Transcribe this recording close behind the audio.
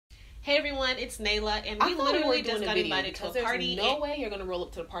Hey everyone, it's Nailah, and we literally just got invited to a party. There's no way you're gonna roll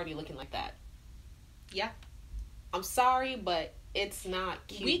up to the party looking like that. Yeah. I'm sorry, but it's not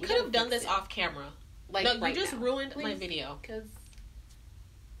cute. We could have done this off camera. Like, no, right you just now. ruined Please, my video. because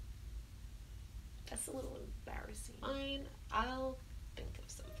that's a little embarrassing. Fine, I'll think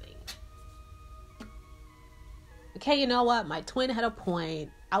of something. Okay, you know what? My twin had a point.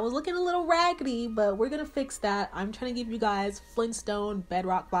 I was looking a little raggedy, but we're going to fix that. I'm trying to give you guys Flintstone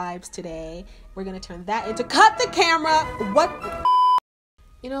Bedrock vibes today. We're going to turn that into... Cut the camera! What?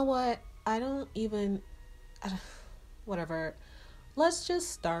 You know what? Whatever. Let's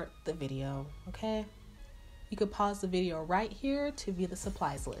just start the video, okay? You could pause the video right here to view the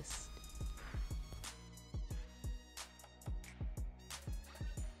supplies list.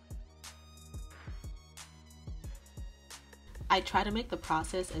 I try to make the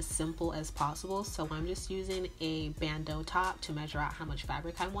process as simple as possible, so I'm just using a bandeau top to measure out how much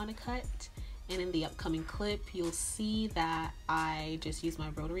fabric I want to cut. And in the upcoming clip, you'll see that I just use my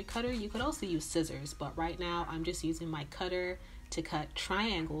rotary cutter. You could also use scissors, but right now I'm just using my cutter to cut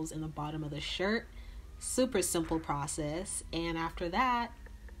triangles in the bottom of the shirt. Super simple process. And after that,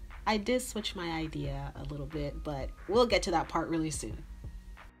 I did switch my idea a little bit, but we'll get to that part really soon.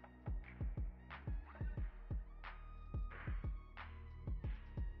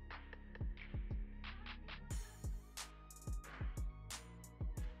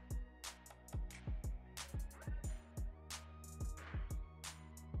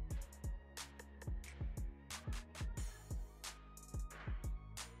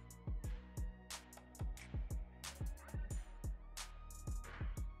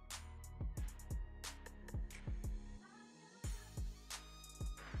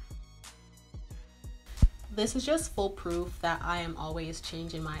 This is just full proof that I am always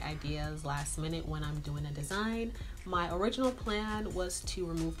changing my ideas last minute when I'm doing a design. My original plan was to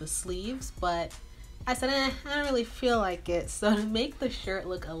remove the sleeves, but I said, I don't really feel like it. So to make the shirt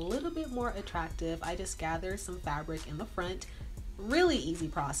look a little bit more attractive, I just gathered some fabric in the front. Really easy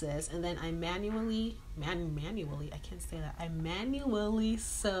process. And then I manually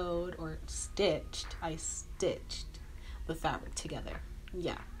sewed or stitched. I stitched the fabric together.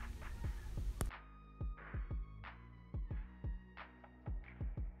 Yeah.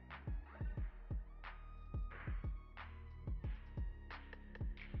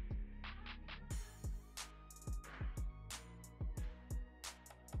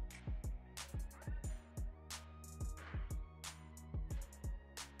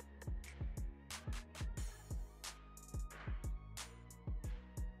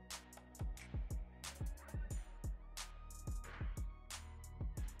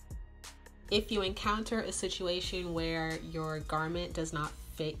 If you encounter a situation where your garment does not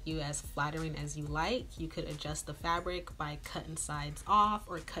fit you as flattering as you like, you could adjust the fabric by cutting sides off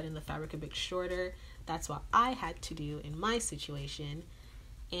or cutting the fabric a bit shorter. That's what I had to do in my situation.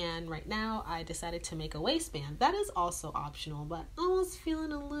 And right now I decided to make a waistband. That is also optional, but I was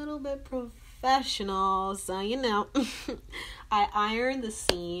feeling a little bit professional, so you know. I ironed the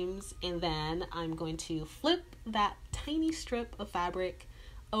seams, and then I'm going to flip that tiny strip of fabric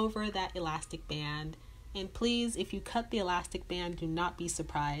over that elastic band. And please, if you cut the elastic band, do not be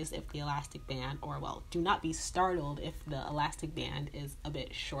surprised if the elastic band, do not be startled if the elastic band is a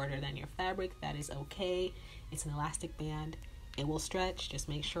bit shorter than your fabric. That is okay. It's an elastic band. It will stretch. Just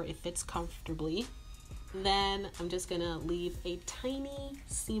make sure it fits comfortably. Then I'm just gonna leave a tiny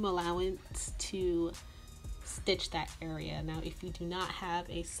seam allowance to stitch that area. Now, if you do not have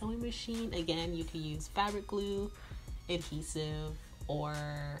a sewing machine, again, you can use fabric glue, adhesive, or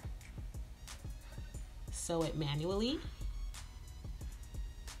sew it manually.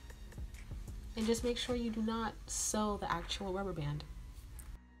 And just make sure you do not sew the actual rubber band.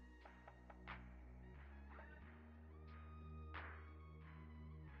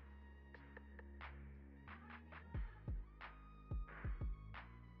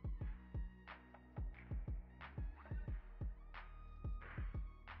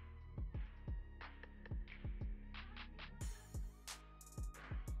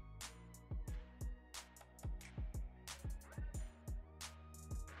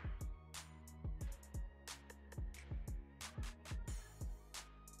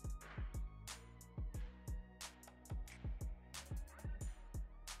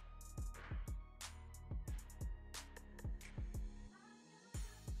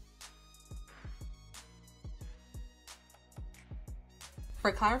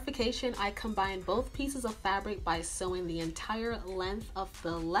 For clarification, I combined both pieces of fabric by sewing the entire length of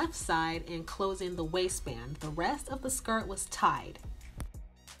the left side and closing the waistband. The rest of the skirt was tied.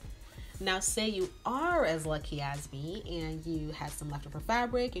 Now, say you are as lucky as me and you had some leftover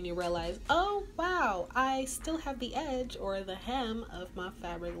fabric and you realize, oh wow, I still have the edge or the hem of my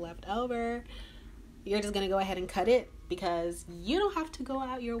fabric left over. You're just going to go ahead and cut it because you don't have to go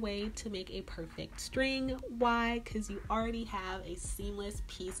out your way to make a perfect string. Why? Because you already have a seamless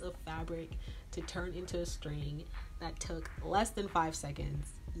piece of fabric to turn into a string that took less than 5 seconds.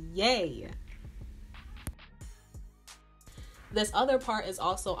 Yay! This other part is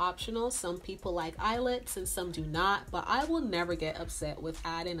also optional. Some people like eyelets and some do not, but I will never get upset with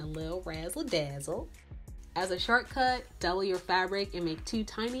adding a little razzle dazzle. As a shortcut, double your fabric and make 2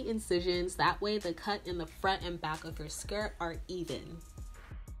 tiny incisions. That way the cut in the front and back of your skirt are even.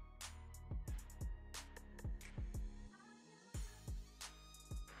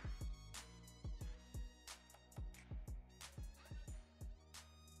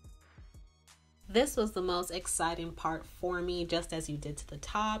 This was the most exciting part for me. Just as you did to the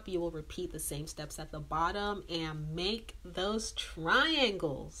top, you will repeat the same steps at the bottom and make those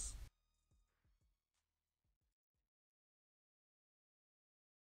triangles.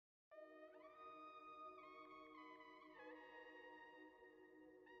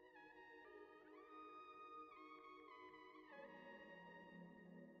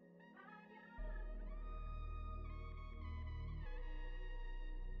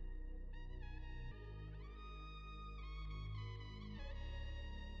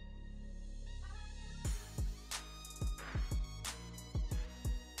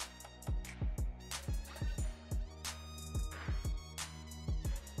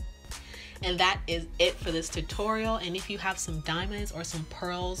 And that is it for this tutorial. And if you have some diamonds or some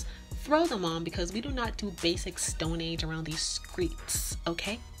pearls, throw them on because we do not do basic Stone Age around these streets,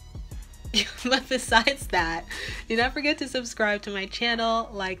 okay? But besides that, do not forget to subscribe to my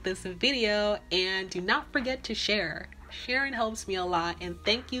channel, like this video, and do not forget to share. Sharing helps me a lot, and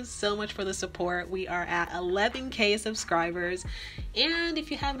thank you so much for the support. We are at 11K subscribers, and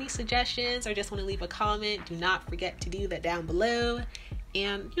if you have any suggestions or just want to leave a comment, do not forget to do that down below.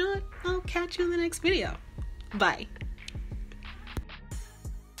 And you know what? I'll catch you in the next video. Bye.